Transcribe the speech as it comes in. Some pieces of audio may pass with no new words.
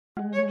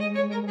A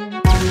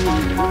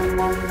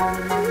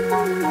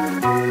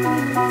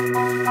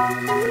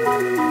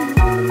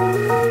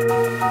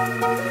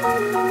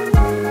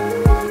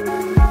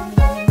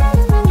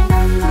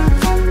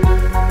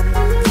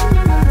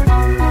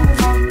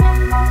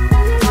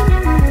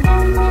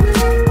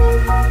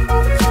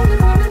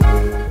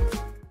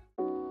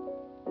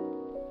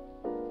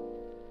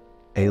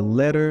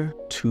Letter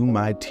to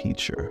My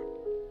Teacher.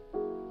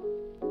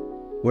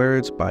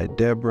 Words by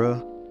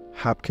Deborah,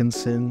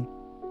 Hopkinson,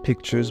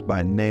 pictures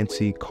by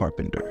Nancy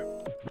Carpenter.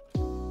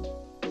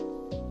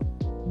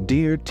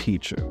 Dear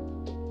teacher,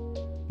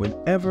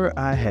 whenever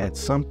I had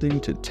something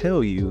to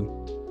tell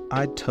you,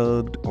 I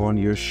tugged on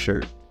your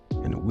shirt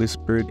and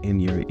whispered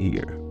in your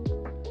ear.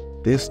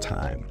 This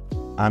time,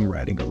 I'm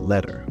writing a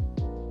letter.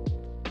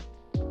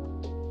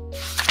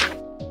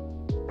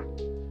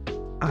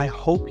 I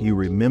hope you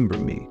remember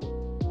me.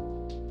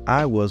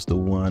 I was the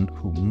one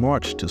who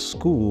marched to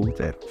school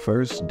that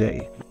first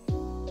day,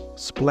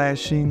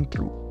 splashing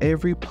through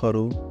every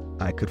puddle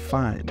I could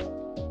find.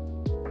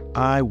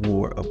 I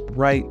wore a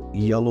bright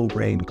yellow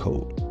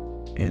raincoat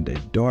and a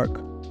dark,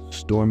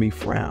 stormy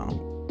frown,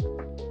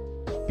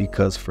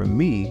 because for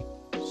me,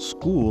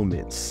 school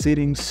meant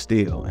sitting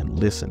still and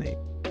listening,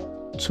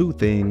 two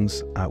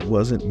things I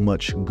wasn't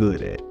much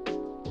good at.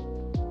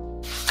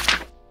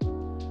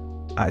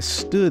 I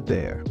stood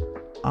there,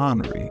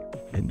 ornery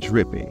and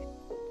dripping,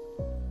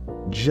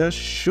 just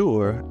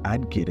sure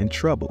I'd get in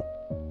trouble.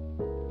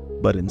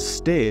 But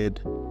instead,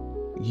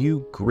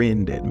 you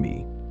grinned at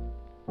me.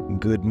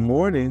 Good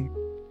morning.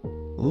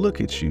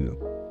 Look at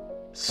you,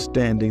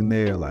 standing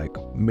there like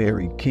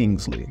Mary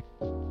Kingsley.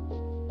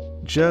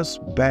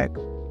 Just back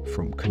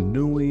from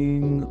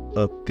canoeing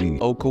up the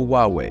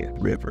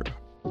Okawawe River.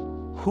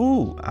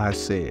 Who? I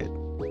said.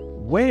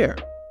 Where?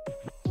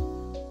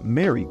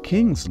 Mary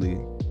Kingsley,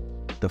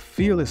 the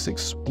fearless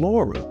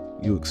explorer,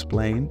 you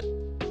explained.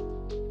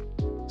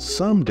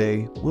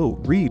 Someday we'll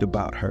read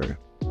about her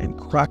and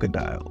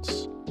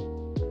crocodiles.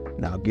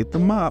 Now get the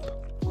mop,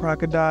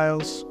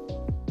 crocodiles.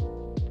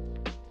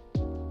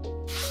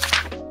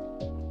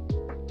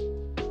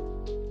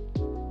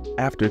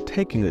 After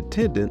taking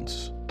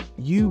attendance,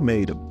 you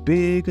made a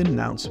big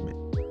announcement.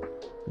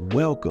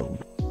 Welcome.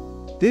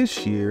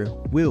 This year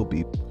we'll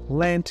be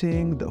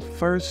planting the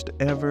first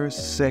ever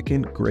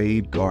second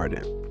grade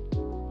garden.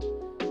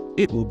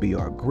 It will be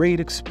our great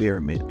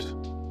experiment.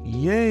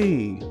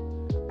 Yay!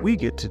 We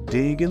get to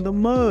dig in the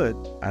mud,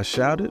 I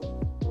shouted.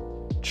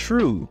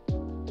 True,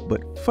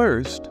 but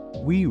first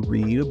we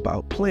read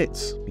about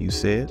plants, you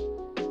said.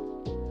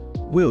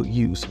 We'll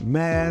use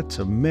math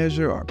to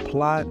measure our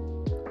plot,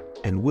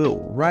 and we'll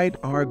write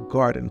our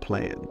garden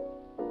plan.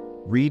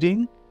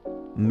 Reading,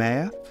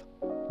 math,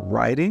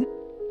 writing.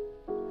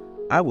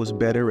 I was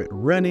better at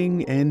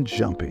running and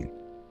jumping.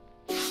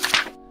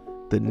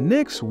 The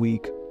next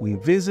week, we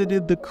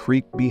visited the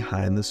creek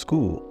behind the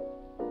school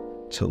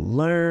to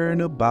learn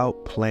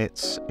about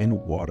plants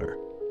and water.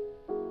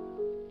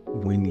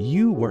 When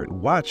you weren't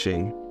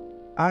watching,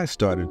 I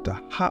started to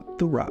hop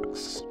the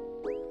rocks.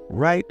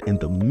 Right in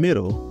the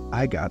middle,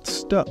 I got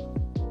stuck.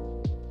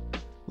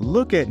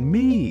 Look at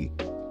me.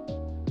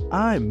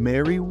 I'm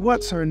Mary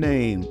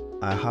What's-Her-Name,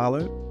 I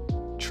hollered,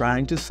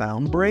 trying to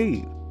sound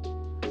brave.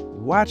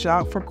 Watch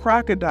out for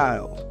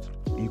crocodiles,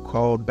 you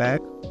called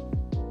back.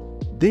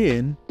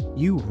 Then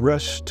you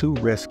rushed to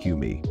rescue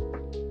me.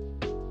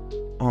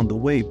 On the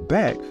way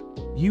back,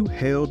 you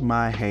held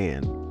my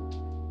hand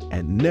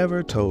and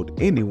never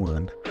told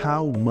anyone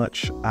how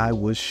much I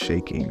was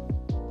shaking.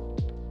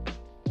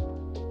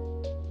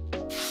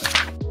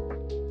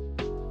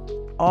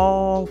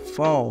 All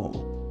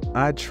fall,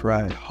 I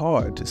tried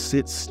hard to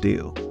sit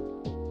still.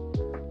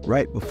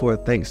 Right before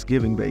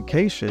Thanksgiving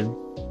vacation,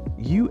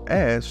 you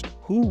asked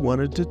who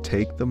wanted to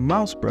take the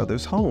Mouse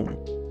Brothers home.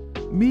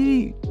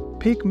 Me,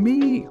 pick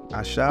me,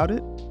 I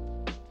shouted.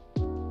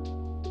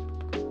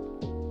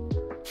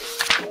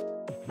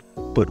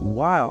 But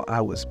while I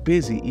was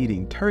busy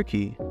eating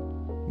turkey,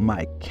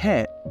 my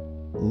cat,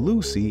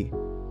 Lucy,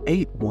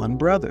 ate one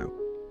brother.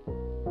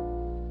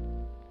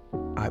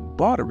 I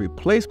bought a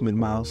replacement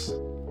mouse,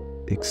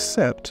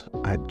 except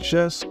I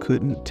just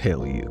couldn't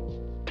tell you.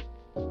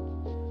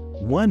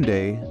 One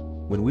day,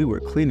 when we were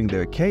cleaning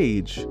their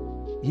cage,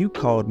 you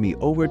called me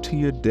over to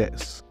your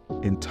desk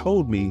and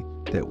told me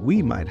that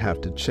we might have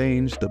to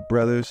change the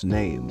brothers'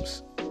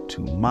 names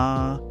to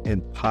Ma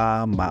and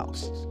Pa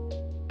Mouse.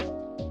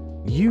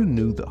 You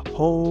knew the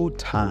whole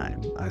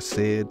time, I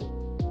said.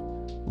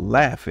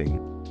 Laughing,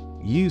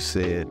 you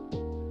said,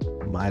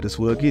 might as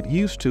well get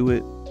used to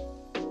it.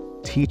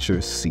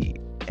 Teachers see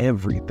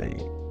everything.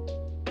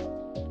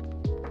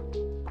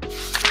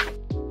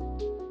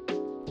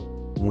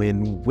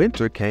 When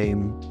winter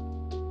came,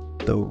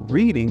 the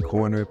reading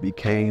corner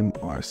became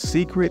our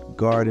secret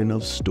garden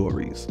of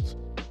stories.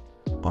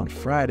 On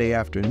Friday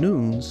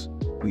afternoons,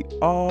 we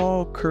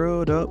all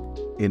curled up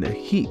in a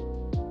heap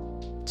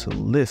to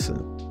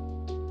listen,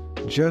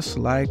 just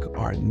like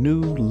our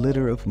new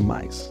litter of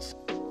mice.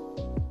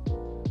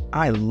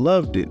 I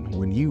loved it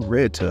when you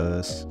read to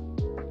us,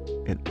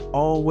 and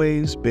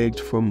always begged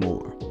for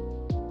more.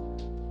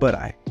 But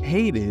I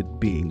hated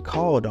being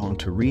called on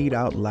to read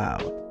out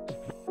loud.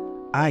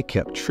 I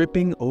kept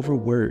tripping over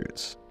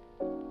words.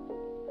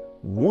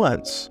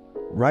 Once,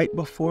 right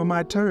before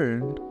my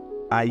turn,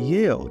 I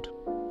yelled,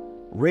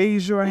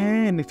 "Raise your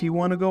hand if you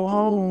want to go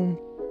home."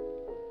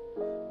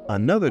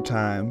 Another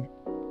time,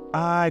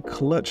 I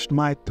clutched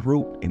my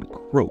throat and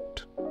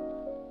croaked.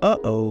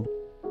 Uh-oh,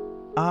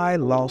 I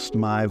lost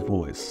my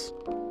voice.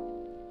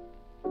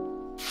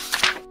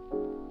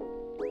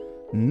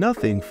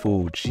 Nothing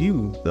fooled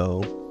you,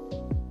 though.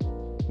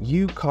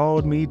 You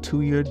called me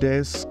to your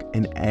desk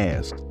and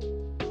asked,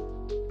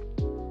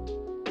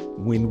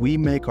 "When we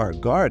make our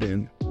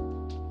garden,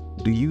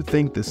 do you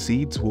think the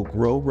seeds will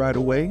grow right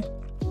away?"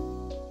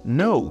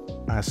 "No,"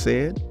 I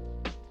said.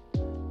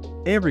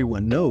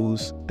 "Everyone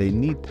knows they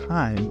need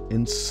time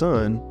and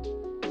sun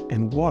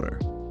and water."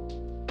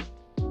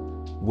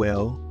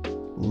 "Well,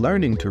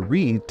 learning to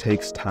read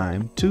takes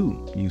time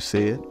too," you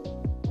said.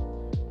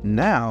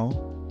 "Now,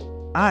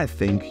 I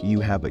think you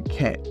have a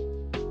cat."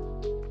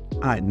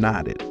 I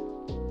nodded.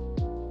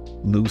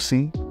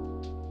 "Lucy,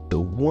 the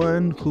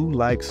one who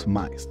likes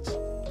mice."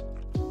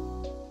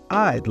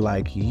 "I'd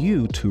like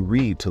you to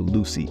read to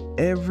Lucy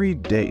every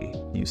day,"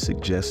 you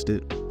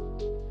suggested.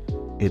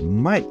 "It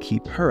might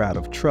keep her out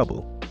of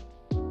trouble."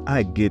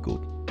 I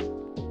giggled.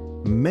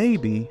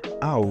 "Maybe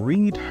I'll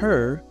read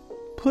her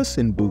Puss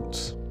in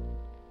Boots."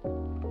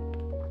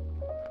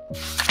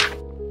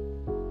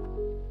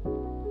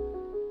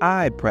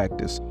 I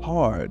practiced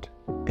hard,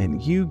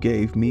 and you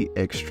gave me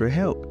extra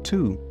help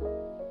too.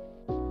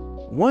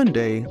 One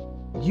day,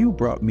 you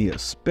brought me a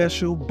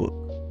special book.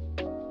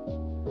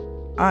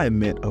 I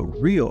met a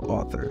real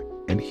author,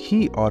 and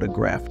he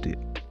autographed it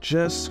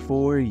just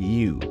for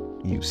you,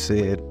 you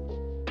said.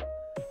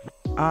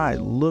 I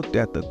looked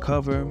at the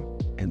cover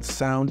and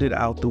sounded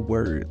out the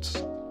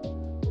words.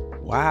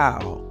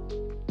 Wow,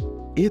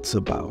 it's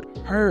about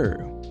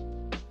her,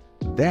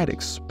 that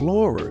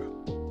explorer,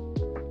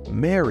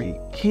 Mary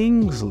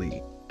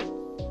Kingsley.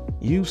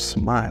 You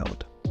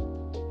smiled.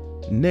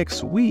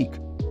 Next week,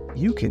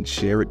 you can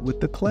share it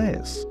with the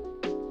class.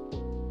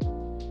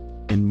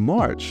 In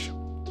March,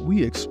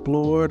 we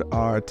explored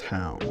our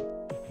town.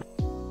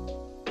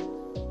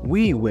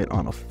 We went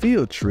on a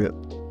field trip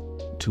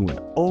to an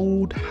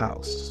old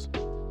house.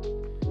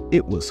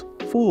 It was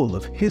full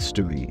of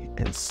history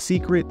and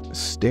secret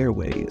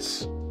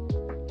stairways.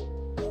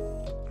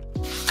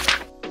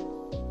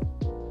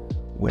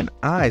 When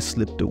I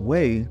slipped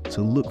away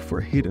to look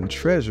for hidden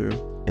treasure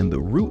in the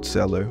root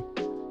cellar,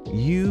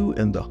 you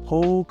and the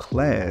whole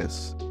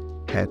class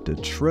had to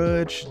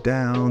trudge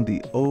down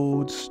the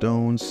old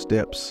stone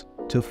steps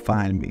to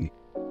find me.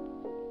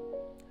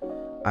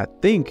 I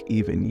think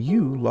even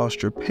you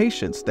lost your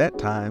patience that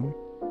time.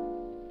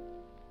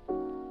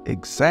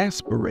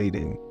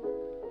 Exasperating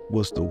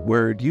was the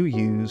word you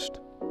used.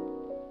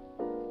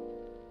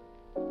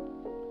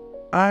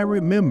 I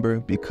remember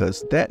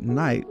because that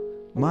night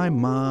my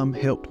mom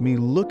helped me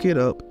look it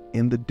up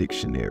in the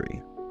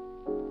dictionary.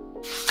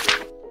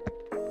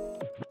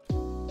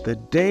 The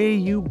day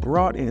you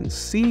brought in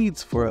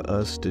seeds for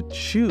us to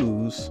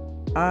choose,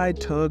 I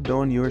tugged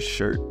on your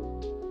shirt.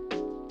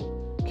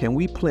 "Can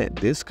we plant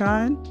this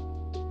kind?"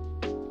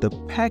 The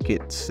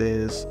packet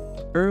says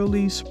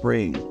early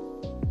spring.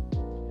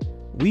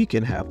 We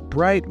can have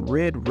bright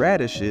red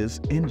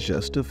radishes in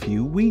just a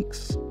few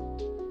weeks.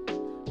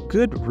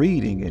 Good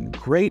reading and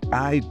great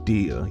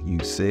idea, you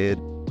said.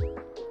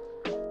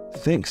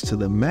 Thanks to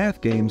the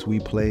math games we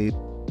played,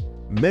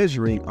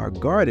 measuring our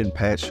garden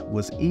patch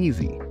was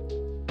easy.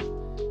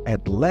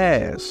 At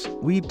last,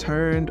 we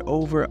turned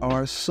over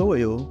our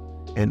soil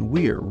and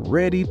we're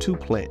ready to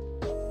plant.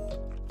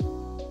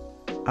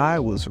 I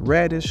was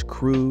Radish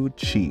Crude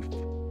Chief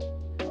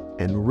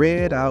and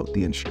read out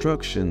the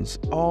instructions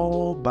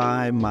all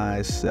by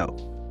myself.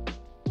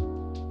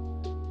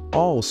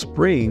 All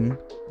spring,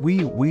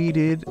 we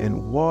weeded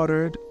and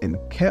watered and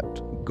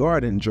kept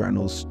garden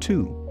journals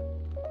too.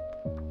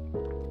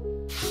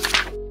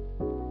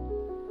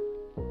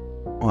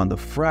 On the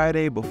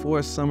Friday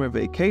before summer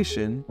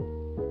vacation,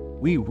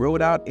 we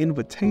wrote out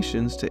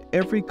invitations to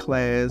every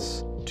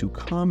class to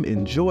come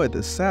enjoy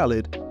the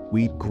salad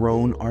we'd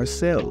grown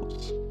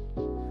ourselves.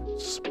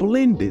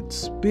 "Splendid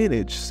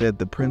spinach," said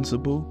the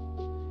principal.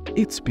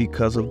 "It's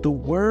because of the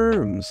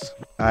worms,"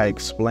 I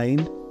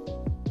explained.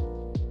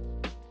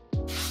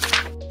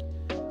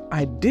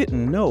 I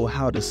didn't know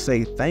how to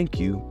say thank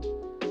you,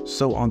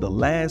 so on the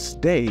last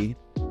day,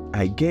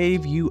 I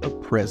gave you a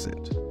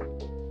present,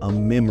 a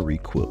memory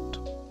quilt.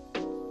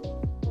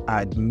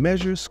 I'd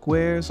measure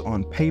squares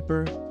on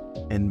paper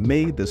and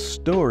made the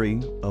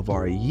story of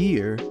our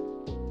year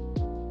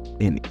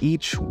in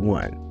each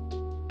one.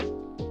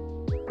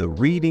 The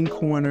reading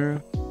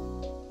corner,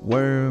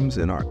 worms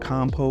in our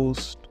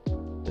compost,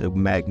 the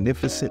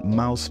magnificent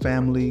mouse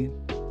family,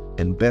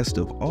 and best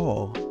of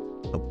all,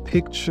 a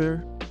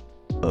picture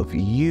of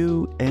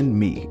you and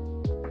me.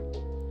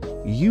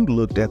 You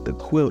looked at the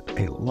quilt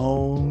a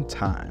long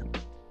time,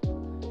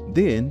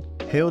 then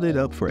held it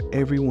up for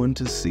everyone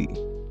to see.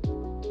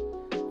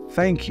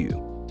 Thank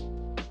you.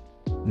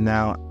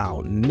 Now,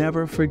 I'll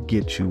never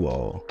forget you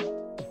all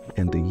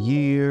and the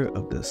year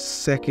of the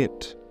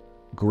second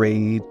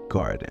grade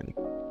garden.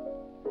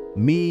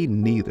 Me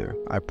neither,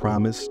 I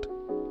promised,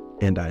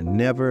 and I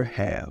never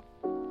have.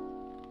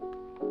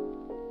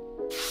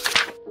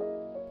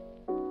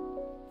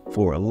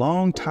 For a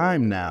long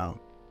time now,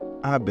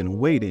 I've been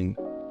waiting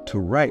to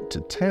write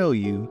to tell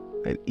you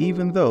that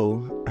even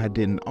though I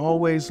didn't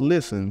always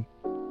listen,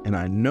 and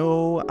I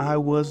know I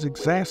was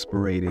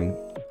exasperating,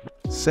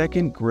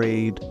 second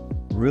grade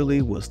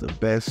really was the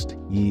best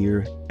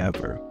year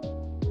ever.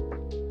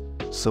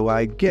 So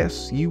I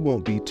guess you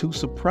won't be too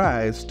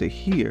surprised to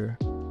hear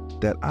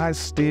that I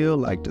still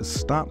like to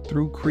stomp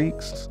through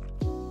creeks,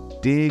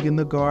 dig in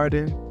the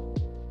garden,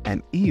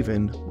 and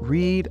even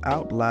read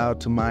out loud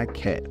to my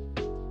cat.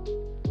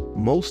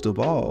 Most of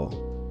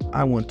all,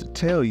 I want to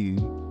tell you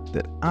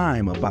that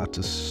I'm about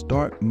to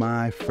start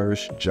my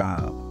first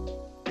job.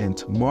 And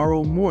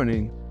tomorrow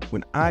morning,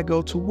 when I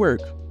go to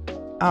work,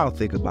 I'll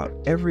think about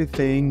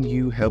everything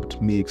you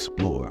helped me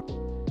explore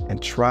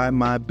and try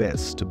my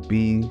best to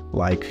be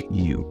like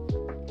you.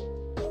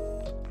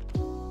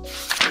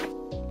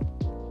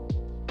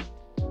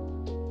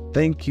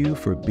 Thank you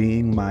for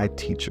being my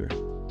teacher,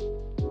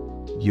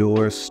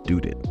 your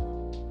student.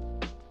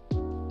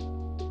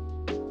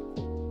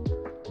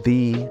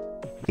 The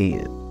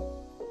end.